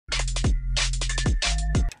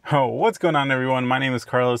Oh, what's going on everyone? My name is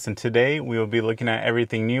Carlos and today we will be looking at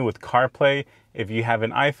everything new with CarPlay. If you have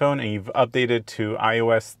an iPhone and you've updated to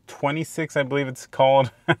iOS 26, I believe it's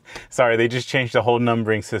called. Sorry, they just changed the whole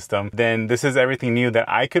numbering system. Then this is everything new that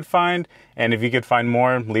I could find. And if you could find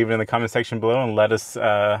more, leave it in the comment section below and let us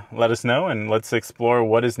know, and let's explore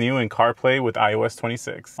what is new in CarPlay with iOS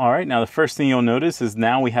 26. All right, now the first thing you'll notice is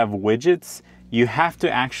now we have widgets. You have to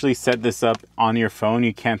actually set this up on your phone.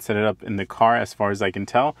 You can't set it up in the car as far as I can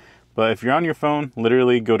tell. But if you're on your phone,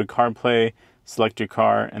 literally go to CarPlay, select your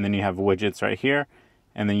car, and then you have widgets right here.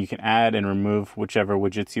 And then you can add and remove whichever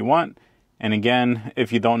widgets you want. And again,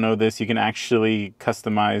 if you don't know this, you can actually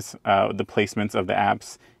customize the placements of the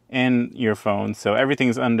apps in your phone. So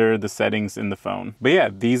everything's under the settings in the phone. But yeah,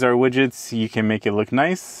 these are widgets. You can make it look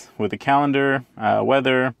nice with a calendar,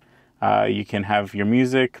 weather. You can have your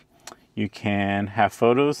music. You can have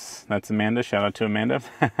photos. That's Amanda. Shout out to Amanda.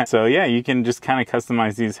 So yeah, you can just kind of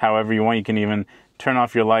customize these however you want. You can even turn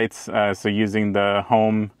off your lights. So using the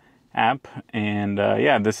home app. And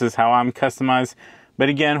yeah, this is how I'm customized. But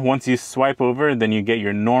again, once you swipe over, then you get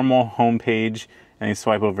your normal home page. And you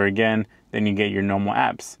swipe over again, then you get your normal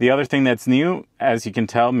apps. The other thing that's new, as you can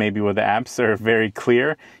tell, maybe with the apps are very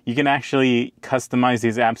clear. You can actually customize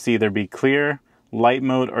these apps to either be clear, light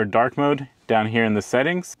mode, or dark mode down here in the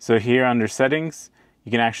settings. So here under settings,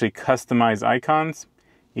 you can actually customize icons.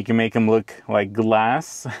 You can make them look like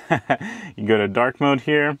glass. You can go to dark mode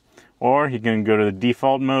here, or you can go to the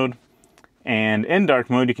default mode. And in dark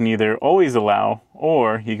mode, you can either always allow,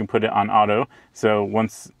 or you can put it on auto. So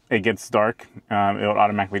once it gets dark, it'll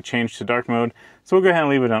automatically change to dark mode. So we'll go ahead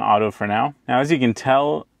and leave it on auto for now. Now, as you can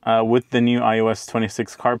tell, with the new iOS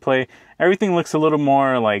 26 CarPlay, everything looks a little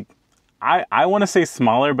more like, I want to say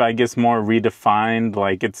smaller, but I guess more redefined.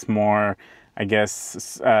 Like it's more, I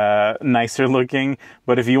guess, nicer looking.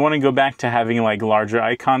 But if you want to go back to having like larger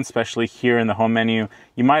icons, especially here in the home menu,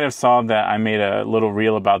 you might have saw that I made a little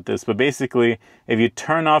reel about this. But basically, if you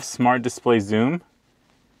turn off Smart Display Zoom,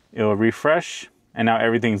 it'll refresh. And now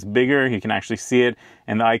everything's bigger. You can actually see it.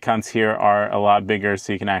 And the icons here are a lot bigger,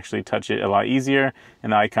 so you can actually touch it a lot easier.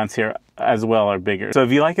 And the icons here as well are bigger. So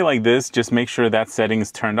if you like it like this, just make sure that setting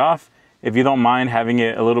is turned off. If you don't mind having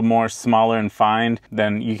it a little more smaller and fine,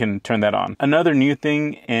 then you can turn that on. Another new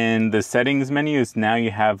thing in the settings menu is now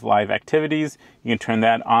you have live activities. You can turn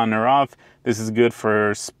that on or off. This is good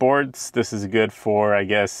for sports. This is good for, I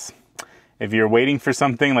guess, if you're waiting for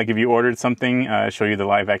something, like if you ordered something, show you the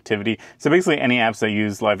live activity. So basically any apps that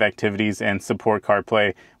use live activities and support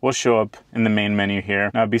CarPlay will show up in the main menu here.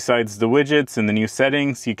 Now, besides the widgets and the new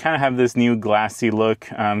settings, you kind of have this new glassy look.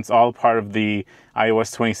 It's all part of the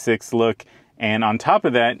iOS 26 look. And on top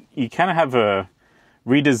of that, you kind of have a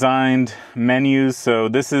redesigned menus. So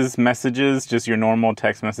this is messages, just your normal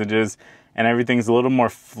text messages, and everything's a little more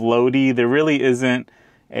floaty. There really isn't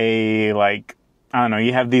a like, I don't know,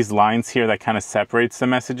 you have these lines here that kind of separates the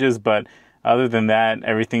messages, but other than that,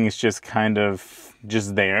 everything is just kind of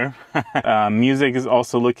just there. Music is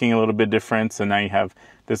also looking a little bit different. So now you have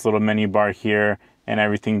this little menu bar here and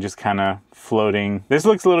everything just kind of floating. This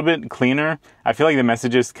looks a little bit cleaner. I feel like the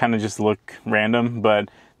messages kind of just look random, but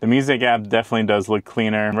the music app definitely does look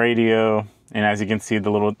cleaner. Radio, and as you can see,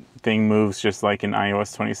 the little thing moves just like in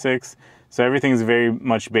iOS 26. So everything's very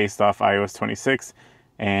much based off iOS 26.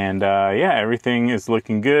 And yeah, everything is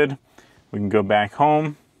looking good. We can go back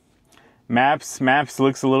home. Maps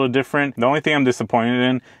looks a little different. The only thing I'm disappointed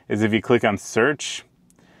in is if you click on search,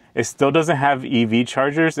 it still doesn't have EV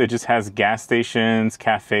chargers. It just has gas stations,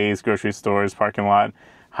 cafes, grocery stores, parking lot,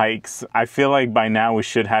 hikes. I feel like by now we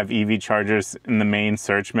should have EV chargers in the main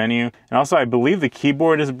search menu. And also I believe the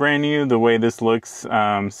keyboard is brand new, the way this looks.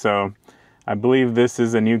 So I believe this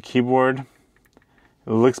is a new keyboard.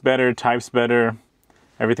 It looks better, types better.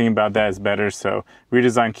 Everything about that is better. So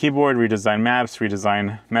redesign keyboard, redesign maps,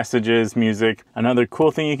 redesign messages, music. Another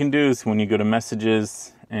cool thing you can do is when you go to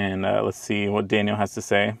messages, and let's see what Daniel has to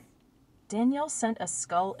say. Daniel sent a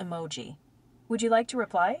skull emoji. Would you like to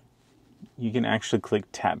reply? You can actually click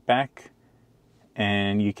Tapback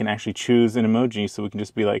and you can actually choose an emoji. So we can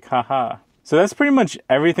just be like, haha. So that's pretty much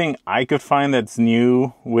everything I could find that's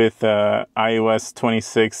new with iOS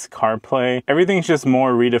 26 CarPlay. Everything's just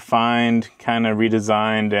more redefined, kind of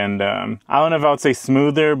redesigned, and I don't know if I would say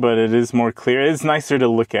smoother, but it is more clear. It's nicer to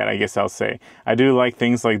look at, I guess I'll say. I do like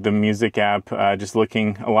things like the music app just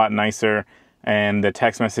looking a lot nicer, and the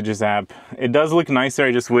text messages app. It does look nicer.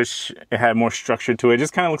 I just wish it had more structure to it. It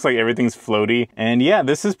just kind of looks like everything's floaty. And yeah,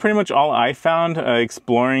 this is pretty much all I found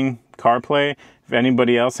exploring CarPlay. If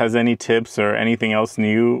anybody else has any tips or anything else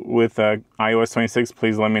new with iOS 26,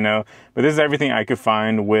 please let me know. But this is everything I could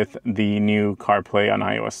find with the new CarPlay on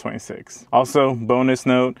iOS 26. Also, bonus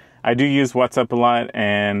note, I do use WhatsApp a lot,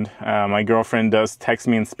 and my girlfriend does text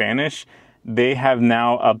me in Spanish. They have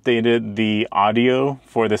now updated the audio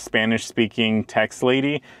for the Spanish-speaking text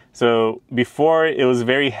lady. So before it was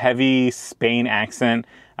very heavy Spain accent.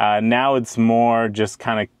 Now it's more just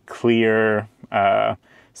kind of clear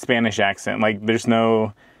Spanish accent. Like there's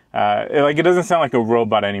no, like it doesn't sound like a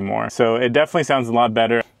robot anymore. So it definitely sounds a lot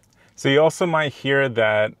better. So you also might hear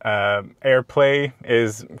that AirPlay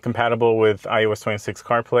is compatible with iOS 26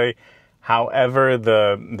 CarPlay. However,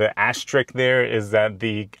 the asterisk there is that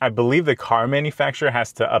I believe the car manufacturer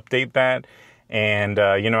has to update that. And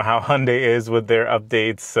you know how Hyundai is with their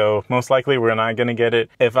updates, so most likely we're not going to get it.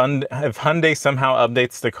 If Hyundai somehow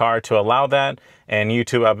updates the car to allow that, and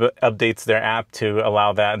YouTube updates their app to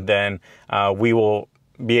allow that, then we will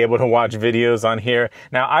be able to watch videos on here.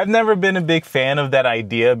 Now, I've never been a big fan of that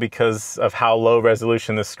idea because of how low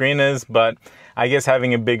resolution the screen is, but I guess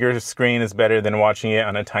having a bigger screen is better than watching it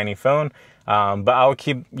on a tiny phone. But I'll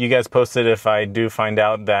keep you guys posted if I do find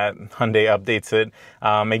out that Hyundai updates it.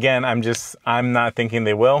 Again, I'm not thinking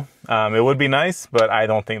they will. It would be nice, but I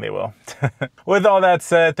don't think they will. With all that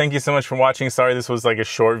said, thank you so much for watching. Sorry this was like a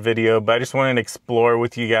short video, but I just wanted to explore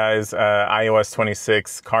with you guys iOS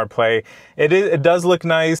 26 CarPlay. It does look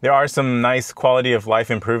nice. There are some nice quality of life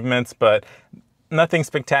improvements, but nothing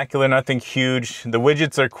spectacular, nothing huge. The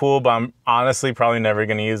widgets are cool, but I'm honestly probably never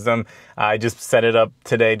going to use them. I just set it up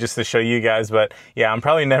today just to show you guys, but yeah, I'm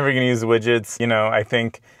probably never going to use the widgets. You know, I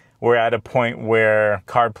think we're at a point where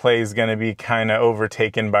CarPlay is going to be kind of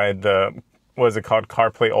overtaken by what is it called,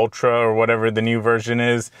 CarPlay Ultra or whatever the new version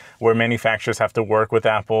is, where manufacturers have to work with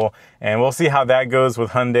Apple, and we'll see how that goes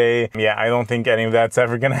with Hyundai. Yeah, I don't think any of that's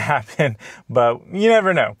ever gonna happen, but you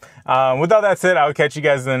never know. With all that said, I'll catch you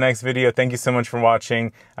guys in the next video. Thank you so much for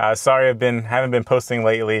watching. Sorry haven't been posting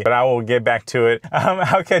lately, but I will get back to it.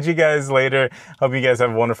 I'll catch you guys later. Hope you guys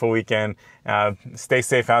have a wonderful weekend. Stay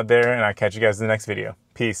safe out there, and I'll catch you guys in the next video.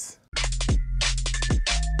 Peace.